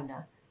and phone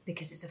her,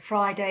 because it's a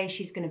Friday.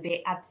 She's going to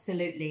be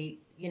absolutely,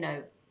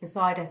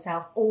 beside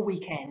herself all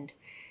weekend.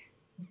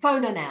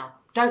 Phone her now.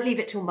 Don't leave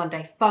it till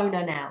Monday. Phone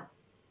her now."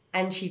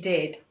 And she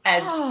did.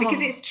 And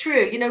because it's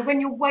true, when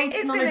you're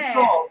waiting on a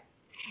job,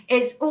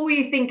 it's all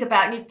you think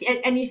about,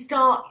 and you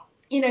start,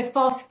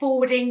 fast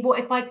forwarding. What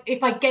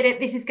if I get it,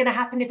 this is going to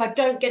happen. If I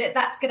don't get it,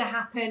 that's going to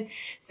happen.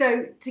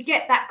 So to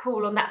get that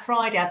call on that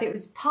Friday, I think it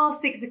was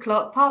past 6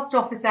 o'clock, past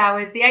office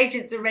hours. The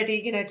agents are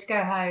ready, to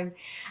go home.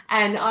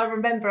 And I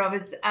remember I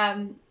was,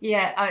 I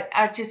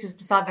just was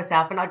beside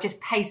myself, and I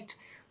just paced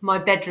my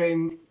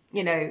bedroom,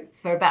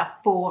 for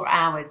about 4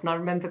 hours. And I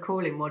remember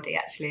calling Waddy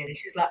actually, and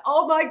she was like,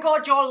 "Oh my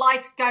God, your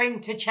life's going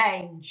to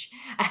change."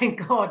 And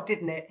God,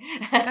 didn't it?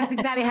 That's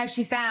exactly how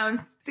she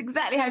sounds. It's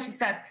exactly how she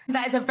sounds.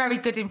 That is a very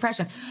good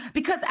impression.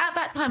 Because at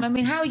that time,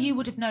 how you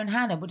would have known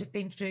Hannah would have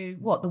been through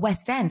the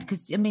West End.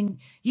 Because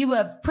you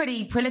were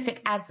pretty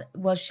prolific, as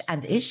was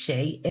and is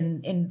she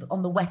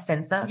on the West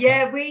End circuit.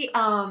 Yeah, we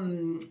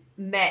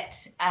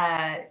met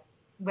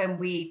when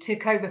we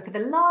took over for the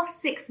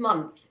last 6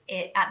 months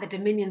at the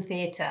Dominion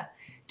Theatre,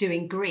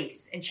 doing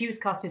Grease, and she was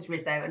cast as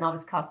Rizzo and I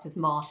was cast as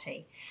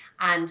Marty,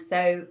 and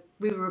so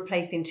we were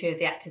replacing two of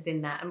the actors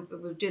in that, and we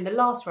were doing the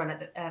last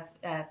run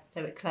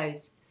so it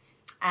closed,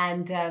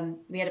 and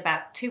we had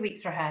about 2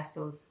 weeks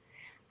rehearsals,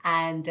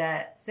 and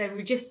so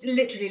we just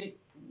literally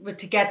were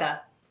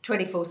together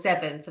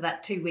 24/7 for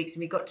that 2 weeks,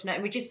 and we got to know,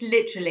 and we just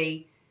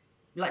literally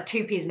like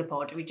two peas in a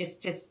pod. We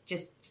just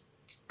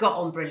got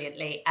on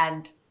brilliantly,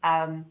 and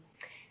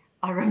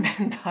I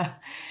remember,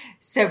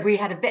 so we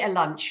had a bit of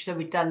lunch. So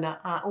we'd done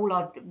all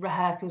our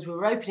rehearsals. We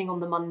were opening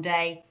on the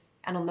Monday,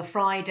 and on the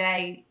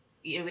Friday,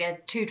 we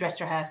had 2 dress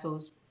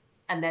rehearsals,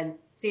 and then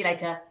see you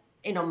later,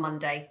 in on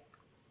Monday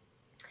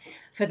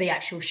for the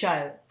actual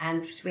show.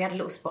 And we had a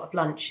little spot of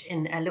lunch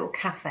in a little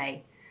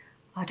cafe.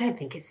 I don't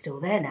think it's still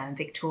there now in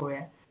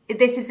Victoria.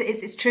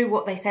 It's true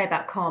what they say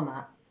about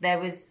karma. There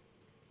was,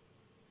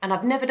 and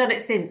I've never done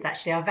it since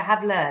actually, I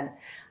have learned,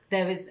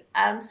 there was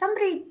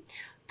somebody,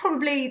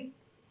 probably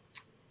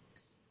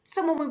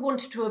someone we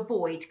wanted to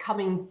avoid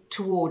coming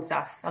towards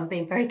us. I'm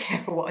being very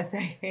careful what I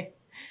say here.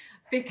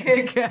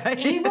 Because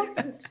he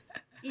wasn't,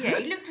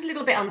 he looked a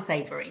little bit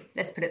unsavoury,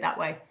 let's put it that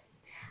way.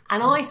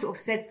 And I sort of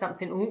said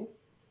something,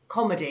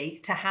 comedy,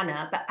 to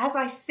Hannah, but as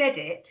I said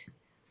it,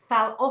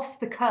 fell off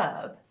the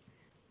curb,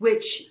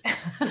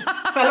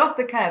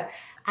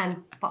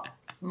 and fucked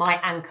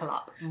my ankle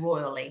up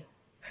royally.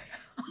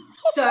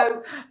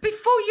 So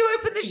before you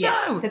opened the show?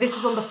 Yeah, so this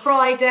was on the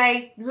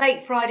Friday,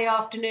 late Friday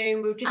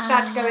afternoon. We were just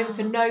about to go in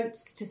for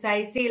notes to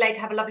say, "See you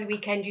later, have a lovely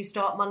weekend. You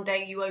start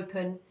Monday, you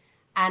open."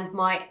 And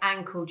my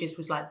ankle just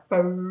was like,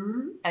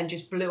 boom, and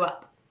just blew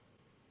up.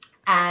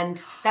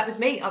 And that was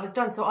me. I was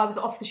done. So I was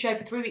off the show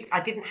for 3 weeks. I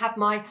didn't have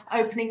my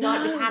opening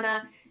night with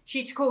Hannah.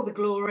 She took all the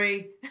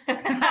glory.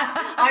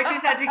 I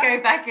just had to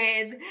go back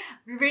in,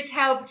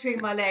 tail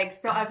between my legs.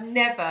 So I've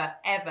never,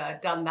 ever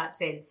done that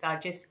since. I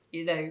just,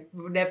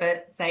 will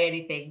never say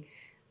anything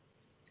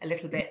a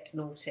little bit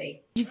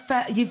naughty. You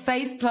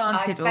face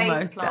planted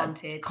almost.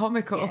 That's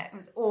comical. Yeah, it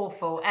was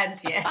awful.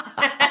 And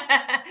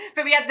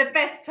but we had the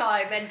best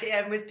time, and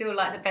we're still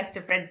like the best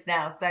of friends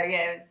now. So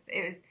yeah,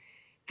 it was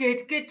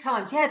good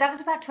times. Yeah, that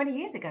was about 20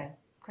 years ago.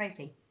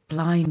 Crazy.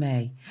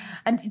 Blimey.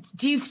 And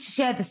do you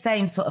share the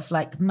same sort of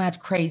like mad,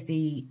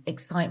 crazy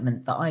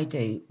excitement that I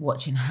do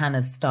watching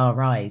Hannah's star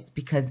rise?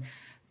 Because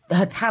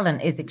her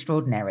talent is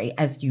extraordinary,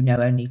 as you know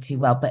only too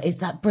well, but it's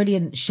that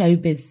brilliant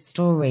showbiz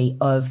story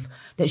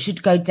that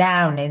should go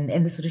down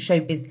in the sort of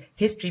showbiz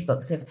history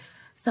books of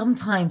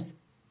sometimes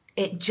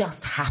it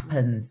just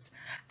happens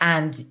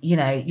and,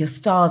 your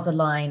stars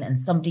align and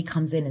somebody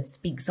comes in and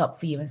speaks up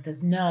for you and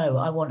says, no,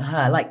 I want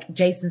her, like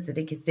Jason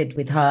Sudeikis did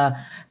with her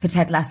for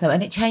Ted Lasso,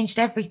 and it changed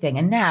everything.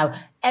 And now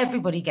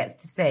everybody gets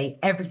to see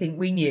everything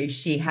we knew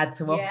she had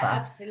to offer.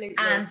 Absolutely.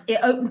 And it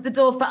opens the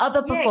door for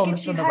other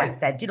performers from the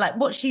West End. You're like,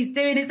 what she's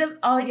doing isn't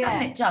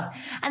it just?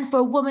 And for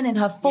a woman in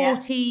her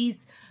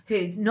 40s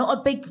who's not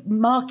a big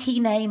marquee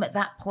name at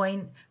that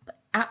point,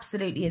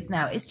 absolutely is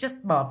now. It's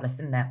just marvellous,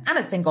 isn't it? And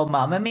a single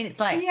mum. I mean, it's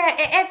like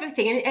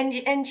everything,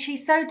 and she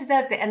so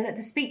deserves it. And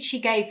the speech she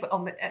gave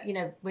on,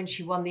 when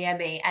she won the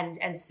Emmy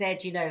and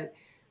said,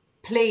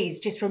 please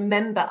just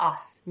remember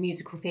us,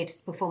 musical theatre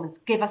performance,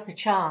 give us a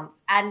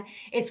chance. And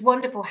it's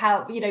wonderful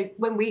how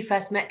when we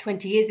first met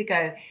 20 years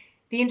ago,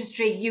 the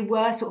industry, you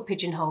were sort of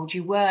pigeonholed.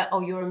 You were,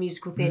 you're a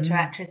musical theatre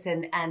actress,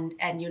 and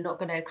you're not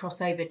going to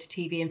cross over to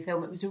TV and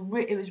film. It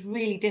was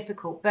really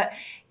difficult. But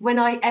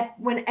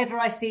whenever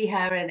I see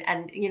her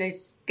and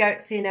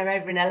seeing her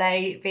over in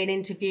LA being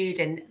interviewed,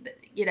 and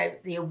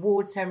the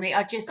award ceremony,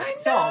 I just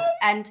sob.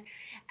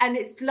 And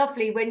it's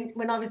lovely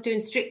when I was doing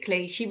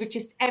Strictly, she would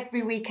just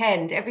every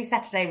weekend, every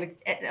Saturday,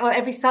 or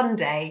every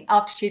Sunday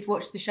after she'd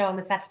watched the show on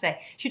the Saturday,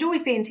 she'd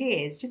always be in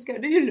tears, just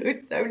going, you look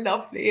so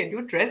lovely and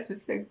your dress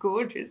was so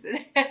gorgeous.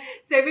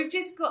 So we've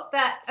just got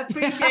that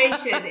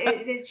appreciation.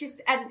 It's just,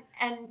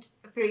 and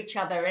for each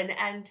other.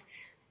 And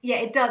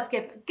it does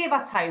give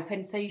us hope.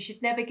 And so you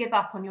should never give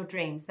up on your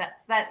dreams.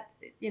 That's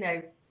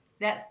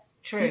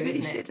true,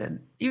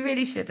 You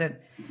really shouldn't.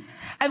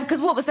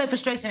 Because what was so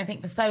frustrating, I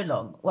think, for so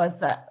long was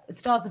that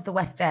stars of the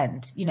West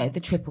End, the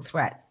triple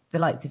threats, the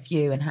likes of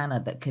you and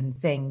Hannah that can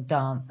sing,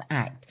 dance,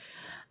 act,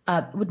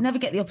 would never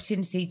get the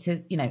opportunity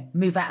to,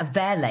 move out of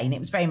their lane. It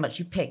was very much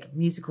you pick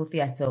musical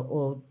theatre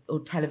or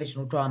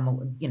television or drama,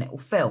 or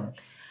film.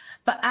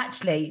 But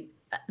actually,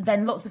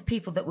 then lots of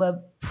people that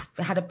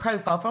had a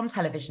profile from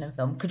television and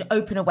film could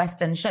open a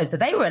West End show. So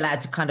they were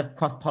allowed to kind of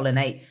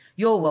cross-pollinate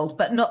your world,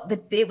 but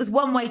it was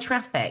one-way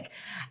traffic.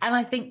 And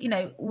I think,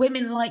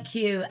 women like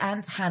you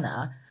and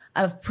Hannah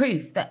are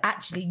proof that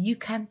actually you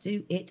can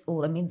do it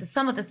all. I mean,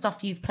 some of the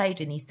stuff you've played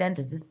in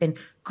EastEnders has been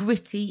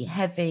gritty,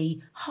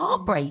 heavy,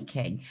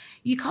 heartbreaking.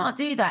 You can't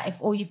do that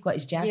if all you've got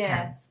is jazz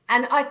hands.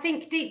 And I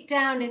think deep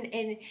down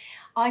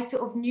I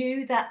sort of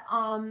knew that...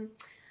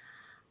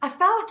 I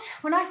felt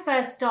when I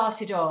first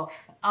started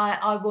off,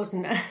 I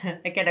wasn't,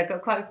 again, I've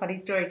got quite a funny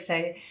story to tell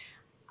you.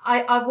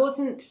 I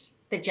wasn't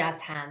the jazz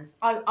hands.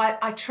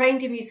 I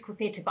trained in musical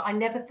theatre, but I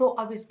never thought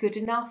I was good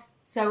enough.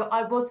 So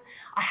I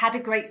had a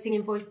great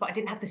singing voice, but I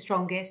didn't have the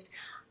strongest.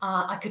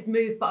 I could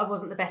move, but I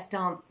wasn't the best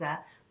dancer.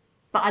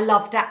 But I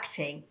loved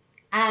acting.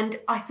 And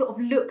I sort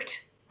of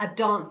looked a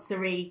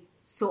dancery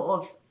sort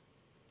of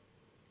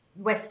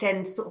West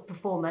End sort of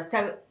performer.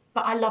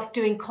 But I loved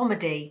doing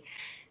comedy.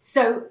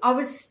 So I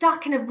was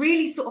stuck in a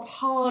really sort of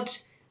hard,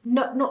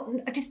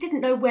 I just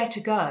didn't know where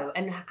to go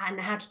and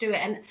how to do it.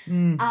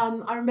 And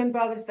I remember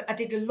I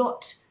did a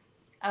lot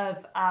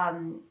of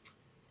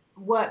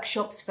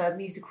workshops for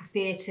musical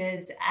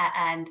theatres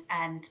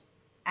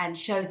and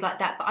shows like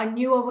that. But I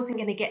knew I wasn't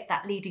going to get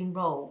that leading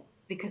role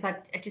because I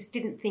just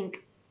didn't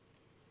think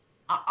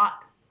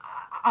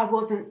I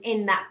wasn't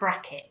in that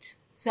bracket.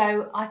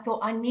 So I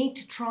thought I need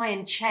to try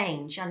and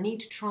change.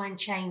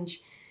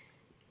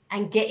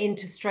 And get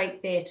into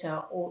straight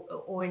theatre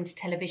or into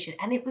television.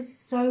 And it was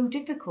so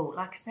difficult,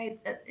 like I say,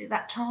 at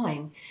that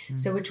time.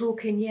 So we're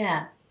talking,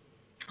 I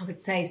would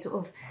say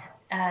sort of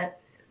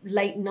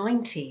late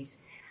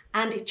 90s.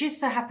 And it just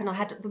so happened I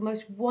had the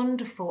most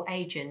wonderful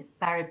agent,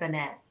 Barry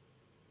Burnett,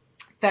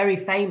 very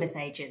famous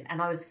agent.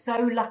 And I was so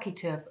lucky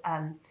to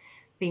have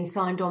been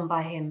signed on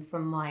by him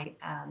from my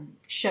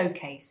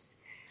showcase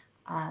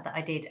that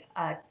I did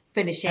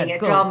finishing at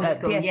drama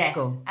school, yes.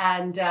 School.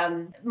 And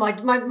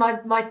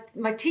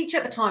my teacher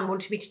at the time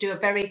wanted me to do a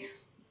very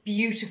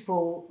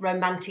beautiful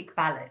romantic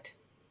ballad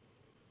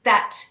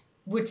that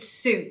would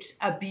suit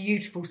a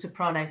beautiful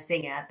soprano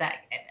singer.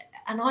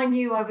 And I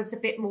knew I was a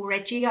bit more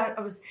edgy. I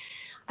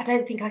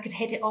don't think I could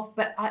hit it off,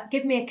 but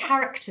give me a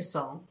character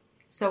song.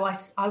 So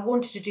I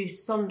wanted to do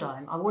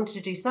Sondheim. I wanted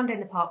to do Sunday in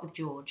the Park with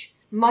George.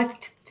 My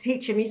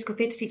teacher, musical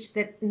theatre teacher,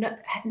 said,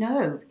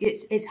 no,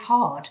 it's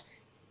hard.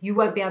 You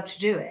won't be able to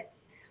do it.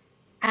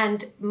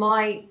 And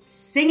my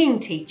singing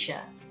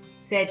teacher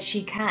said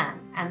she can,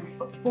 and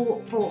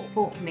fought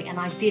for me, and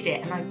I did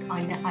it, and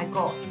I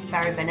got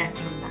Barry Bennett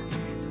from that.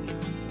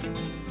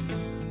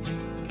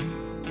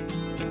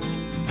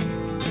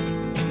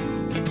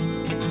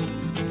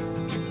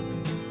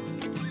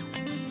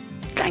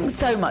 Thanks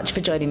so much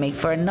for joining me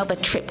for another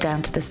trip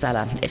down to the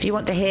cellar. If you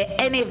want to hear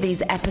any of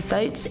these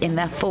episodes in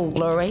their full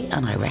glory,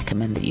 and I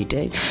recommend that you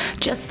do,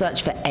 just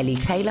search for Ellie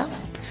Taylor,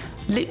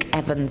 Luke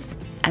Evans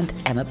and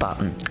Emma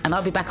Barton. And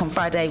I'll be back on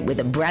Friday with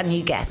a brand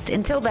new guest.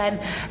 Until then,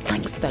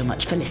 thanks so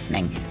much for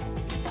listening.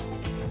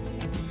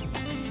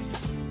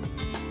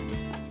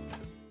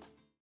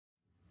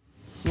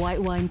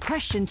 White Wine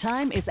Question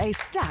Time is a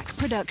Stack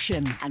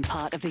production and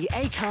part of the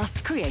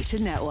Acast Creator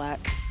Network.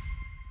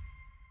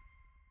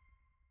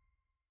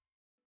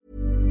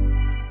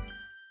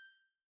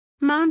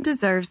 Mom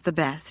deserves the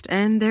best,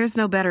 and there's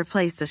no better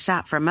place to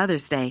shop for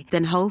Mother's Day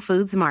than Whole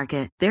Foods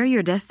Market. They're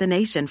your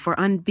destination for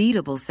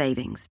unbeatable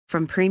savings,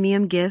 from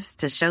premium gifts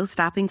to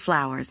show-stopping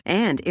flowers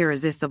and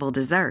irresistible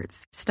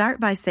desserts. Start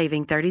by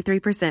saving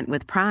 33%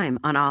 with Prime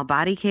on all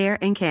body care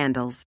and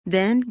candles.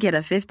 Then get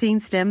a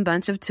 15-stem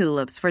bunch of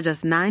tulips for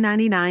just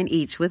 $9.99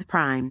 each with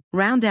Prime.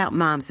 Round out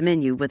Mom's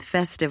menu with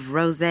festive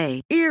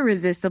rosé,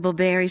 irresistible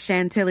berry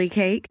chantilly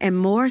cake, and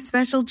more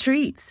special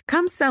treats.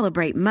 Come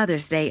celebrate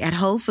Mother's Day at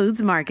Whole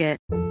Foods Market.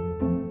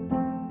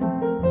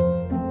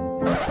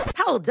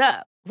 Hold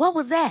up. What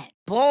was that?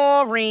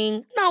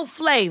 Boring. No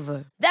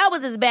flavor. That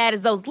was as bad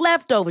as those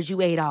leftovers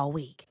you ate all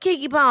week.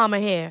 Keke Palmer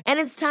here, and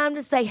it's time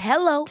to say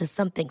hello to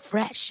something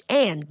fresh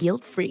and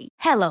guilt-free.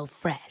 Hello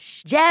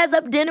Fresh. Jazz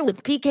up dinner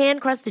with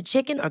pecan-crusted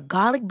chicken or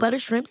garlic butter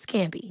shrimp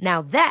scampi.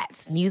 Now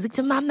that's music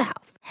to my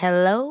mouth.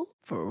 Hello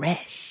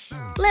Fresh.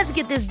 Let's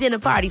get this dinner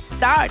party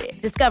started.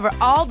 Discover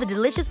all the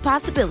delicious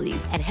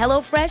possibilities at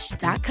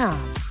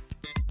HelloFresh.com.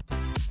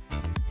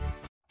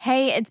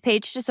 Hey, it's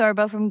Paige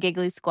DeSorbo from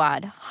Giggly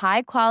Squad.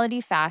 High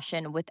quality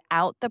fashion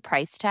without the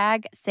price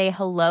tag. Say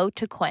hello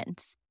to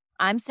Quince.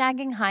 I'm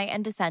snagging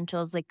high-end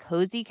essentials like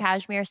cozy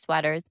cashmere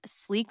sweaters,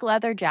 sleek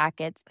leather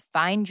jackets,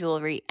 fine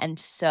jewelry, and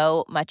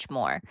so much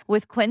more.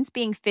 With Quince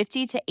being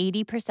 50 to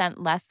 80%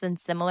 less than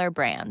similar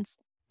brands.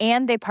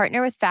 And they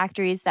partner with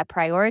factories that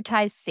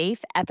prioritize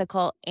safe,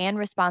 ethical, and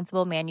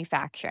responsible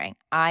manufacturing.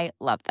 I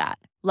love that.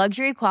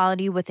 Luxury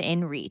quality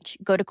within reach.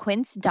 Go to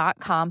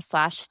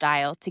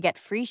quince.com/style to get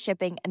free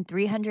shipping and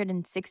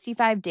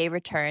 365-day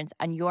returns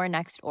on your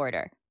next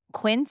order.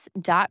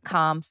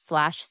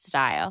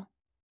 Quince.com/style.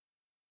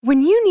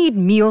 When you need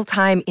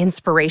mealtime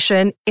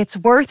inspiration, it's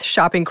worth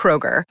shopping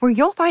Kroger, where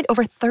you'll find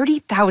over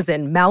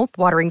 30,000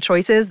 mouth-watering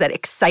choices that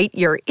excite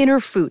your inner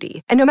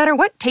foodie. And no matter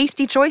what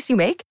tasty choice you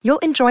make, you'll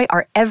enjoy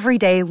our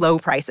everyday low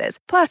prices,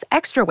 plus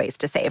extra ways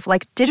to save,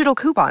 like digital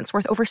coupons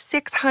worth over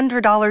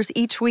 $600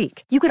 each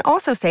week. You can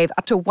also save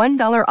up to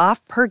 $1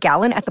 off per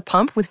gallon at the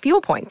pump with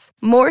fuel points.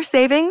 More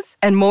savings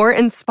and more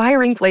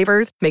inspiring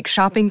flavors make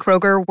shopping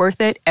Kroger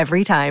worth it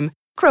every time.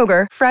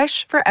 Kroger,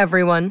 fresh for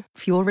everyone.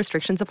 Fuel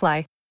restrictions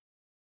apply.